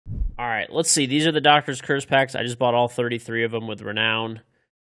All right, let's see. These are the Doctor's Curse packs. I just bought all 33 of them with Renown.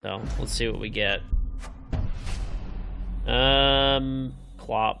 So let's see what we get.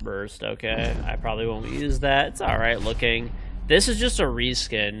 Clop Burst. Okay, I probably won't use that. It's all right looking. This is just a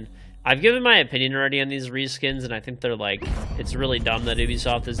reskin. I've given my opinion already on these reskins, and I think they're like, it's really dumb that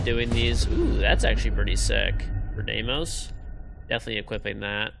Ubisoft is doing these. Ooh, that's actually pretty sick for Deimos. Definitely equipping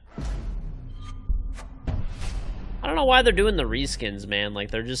that. I don't know why they're doing the reskins, man.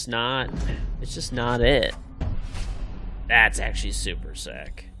 Like, they're just not, it's just not it. That's actually super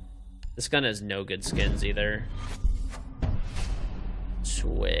sick. This gun has no good skins either.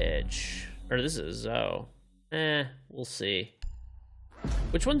 Switch. Or this is Zoe. We'll see.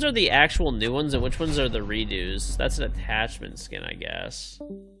 Which ones are the actual new ones and which ones are the redos? That's an attachment skin, I guess.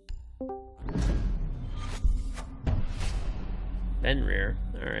 Fenrir.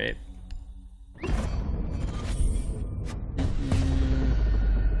 Alright.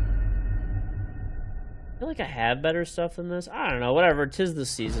 I feel like I have better stuff than this. I don't know. Whatever. 'Tis the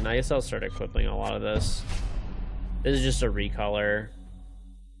season. I guess I'll start equipping a lot of this. This is just a recolor. I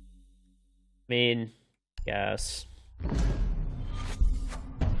mean, yes.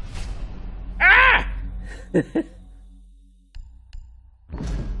 Ah!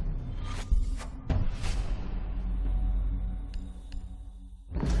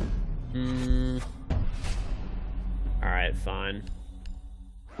 Alright, fine.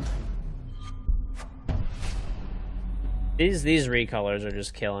 These recolors are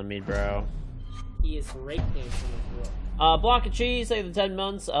just killing me, bro. He is breakdancing his rook. Block of cheese, say the 10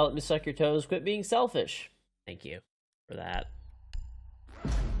 months. Let me suck your toes. Quit being selfish. Thank you for that.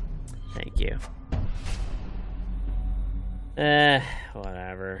 Thank you.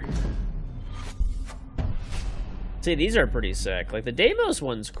 Whatever. See, these are pretty sick. Like, the Deimos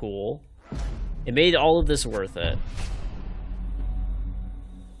one's cool. It made all of this worth it.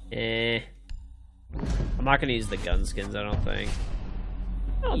 I'm not gonna use the gun skins, I don't think.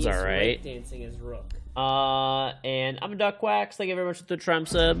 That one's alright. Dancing his rook. And I'm a Duck Wax. Thank you very much for the Trump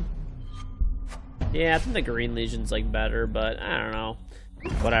sub. Yeah, I think the Green Legion's like better, but I don't know.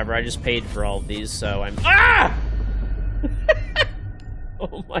 Whatever, I just paid for all of these, so I'm... Ah!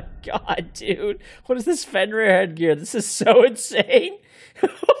 Oh my god, dude. What is this Fenrir headgear? This is so insane.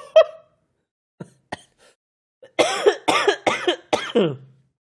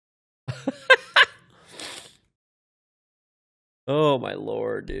 Oh my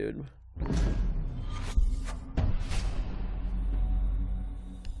lord, dude.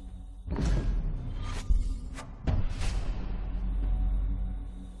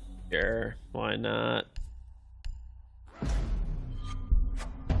 Sure, why not?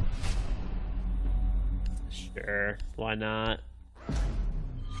 Sure, why not?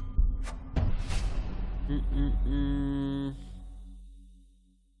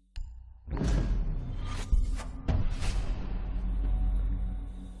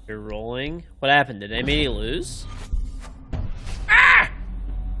 You're rolling? What happened? Did anybody lose? Ah!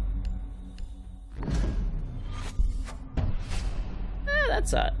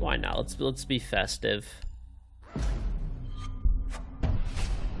 That's why not? Let's be festive.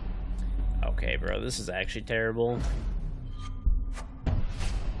 Okay, bro, this is actually terrible.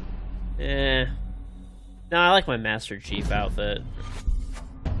 No, I like my Master Chief outfit.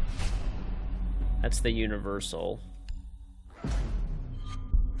 That's the universal.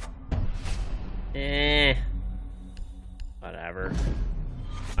 Whatever.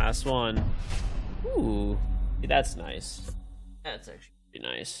 Last one. Ooh, that's nice. That's actually pretty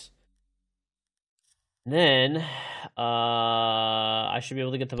nice. And then, I should be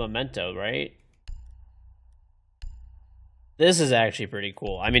able to get the memento, right? This is actually pretty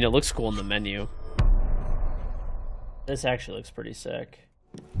cool. I mean, it looks cool in the menu. This actually looks pretty sick.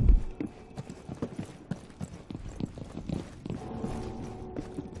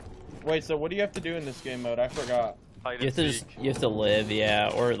 Wait, so what do you have to do in this game mode? I forgot. You have to live,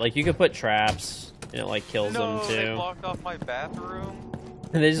 yeah. Or, like, you could put traps, and it, like, kills them, too. They blocked off my bathroom.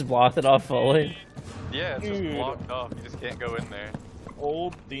 And they just blocked it off fully? Yeah, it's just blocked off. You just can't go in there.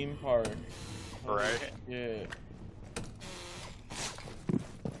 Old theme park. Right? Yeah.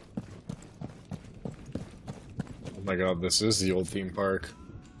 Oh my god, this is the old theme park.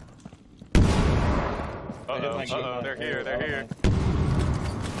 Uh-oh, they're here, they're here.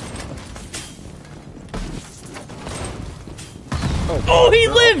 Oh, he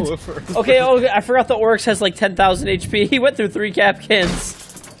lived! Okay, I forgot the Oryx has like 10,000 HP. He went through 3 Capkins.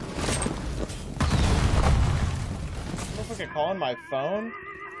 If I can call on my phone?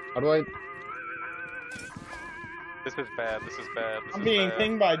 How do I... This is bad, this is bad, this I'm is being bad.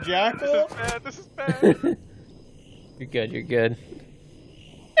 pinged by Jackal? This is bad, this is bad. You're good, you're good.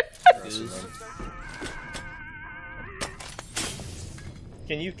 blasting lose. them.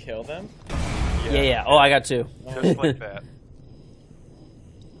 Can you kill them? Yeah. Oh, I got 2. Just like that.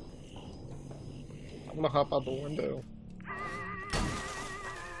 I'm gonna hop out the window.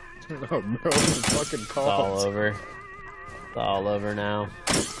 Oh, bro, it's fucking It's all calls. over. It's all over now.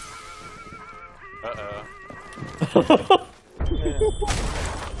 Uh-oh.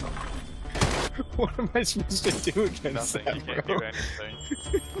 What am I supposed to do against Nothing. that, You can't bro? do anything.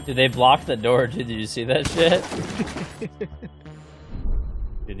 Dude, they blocked the door. Did you see that shit?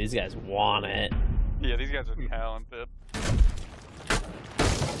 Dude, these guys want it. Yeah, these guys are talented.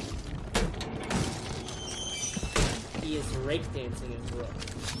 He is rake dancing his rook.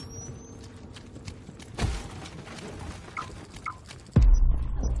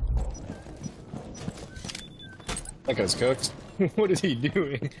 That guy's cooked. What is he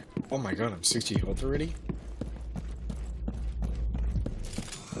doing? Oh my god, I'm 60 health already?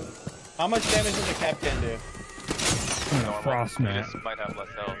 How much damage does a captain do? Frost You mat. just might have less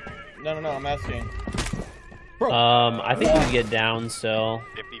health. No, I'm asking. I think you can get down still.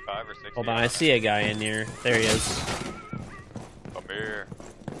 55 or 60. Hold on, I see a guy in here. There he is. Amir.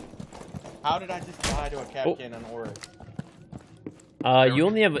 How did I just die to a captain on Aura? You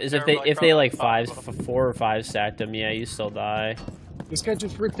only have is if they like 4 or 5 stacked them, yeah, you still die. This guy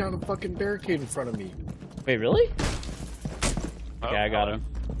just ripped down a fucking barricade in front of me. Wait, really? Oh, Okay, I got him.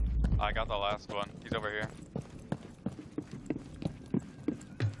 I got the last one. He's over here.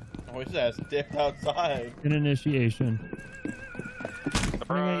 Oh, his ass dipped outside. An initiation.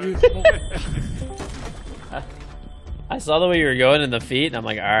 Surprise! I saw the way you were going in the feet, and I'm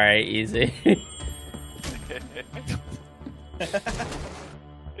like, all right, easy.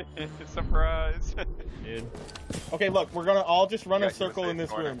 Surprise! Dude. Okay, look, we're gonna all just run You a gotta keep circle a in safe this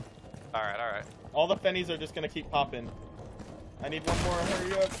corner. room. Alright. All the fennies are just gonna keep popping. I need one more.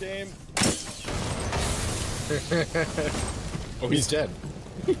 Hurry up, game. Oh, he's dead.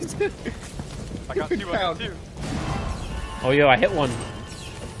 I got 2, I got 2. Oh, yo, I hit one.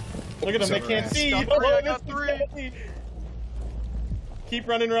 Look at them, they So can't fast. see. Got Oh, three, I this got is 3. deadly. Keep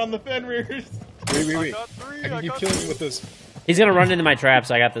running around the fenris. Wait. I got 3, I can keep killing him with this. He's gonna run into my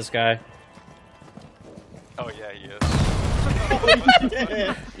traps. I got this guy. Oh yeah, he is.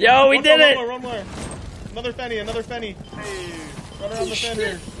 Yeah. Yo, we did it! One more. Another fenny. Hey! Run around the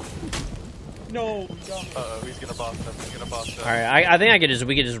fender. No, Uh-oh, he's gonna boss us. All right, I think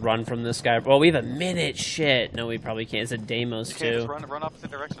we could just run from this guy. Well, we have a minute. Shit. No, we probably can't. It's a Deimos Okay, just too. run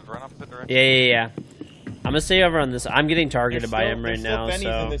opposite directions. Yeah. I'm gonna stay over on this. I'm getting targeted by him right there's now. still fennies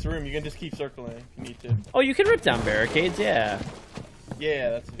in So. this room. You can just keep circling if you need to. Oh, you can rip down barricades. Yeah. Yeah,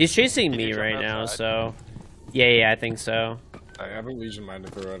 that's. He's chasing me you jump right now. outside? So. Yeah, I think so. I have a Legion Mine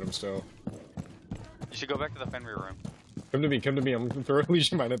to throw at him still. You should go back to the Fenrir room. Come to me. I'm gonna throw a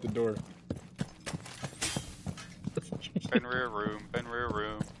Legion Mine at the door. Fenrir room.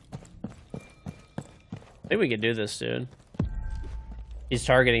 I think we can do this, dude. He's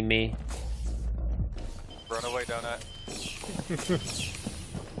targeting me. Run away, donut.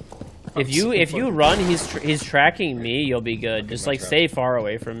 If you run, he's tracking me. You'll be good. Just like stay far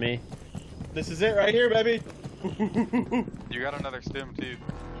away from me. This is it right here, baby. You got another stim too.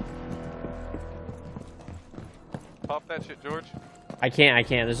 Pop that shit, George. I can't.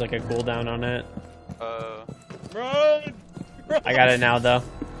 There's like a cooldown on it. Run! I got it now though.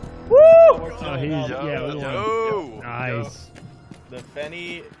 Oh, he's, yeah, we won. Yo! Nice. The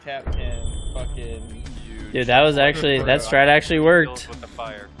Fenny Captain fucking. Dude, that strat actually worked. With the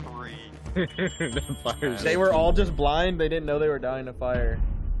fire. 3. That fire's They were all just blind. They didn't know they were dying to fire.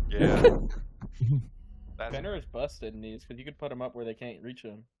 Yeah. That's, Fenner is busted in these because you could put them up where they can't reach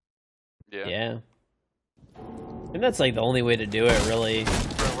them. Yeah. And that's like the only way to do it, really.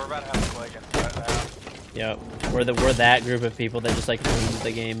 bro, we're about to have to play against that now. Yep. We're that group of people that just like owns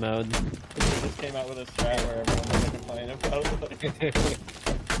the game mode. They just came out with a strat where everyone was complaining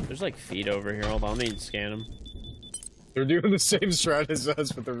about. There's like feet over here. Hold on, let me scan them. They're doing the same strat as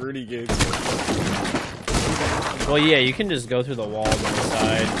us with the Rudy gates. Well, yeah, you can just go through the walls on the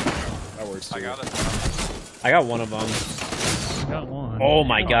side. That works too. I got it. I got one of them. I got one. Oh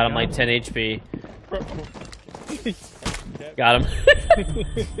my god, I'm like 10 HP. Got him.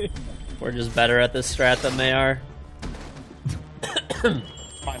 We're just better at this strat than they are.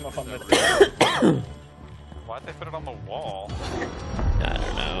 Climb up on the Why'd they put it on the wall? I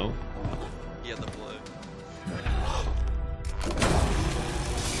don't know. Yeah, the blue.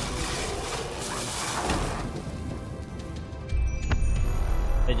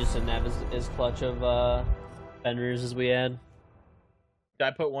 They just didn't have as clutch of fenders as we had. I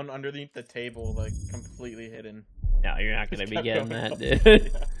put one underneath the table, like completely hidden. No, you're not gonna be Kept getting going that, up.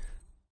 dude. Yeah.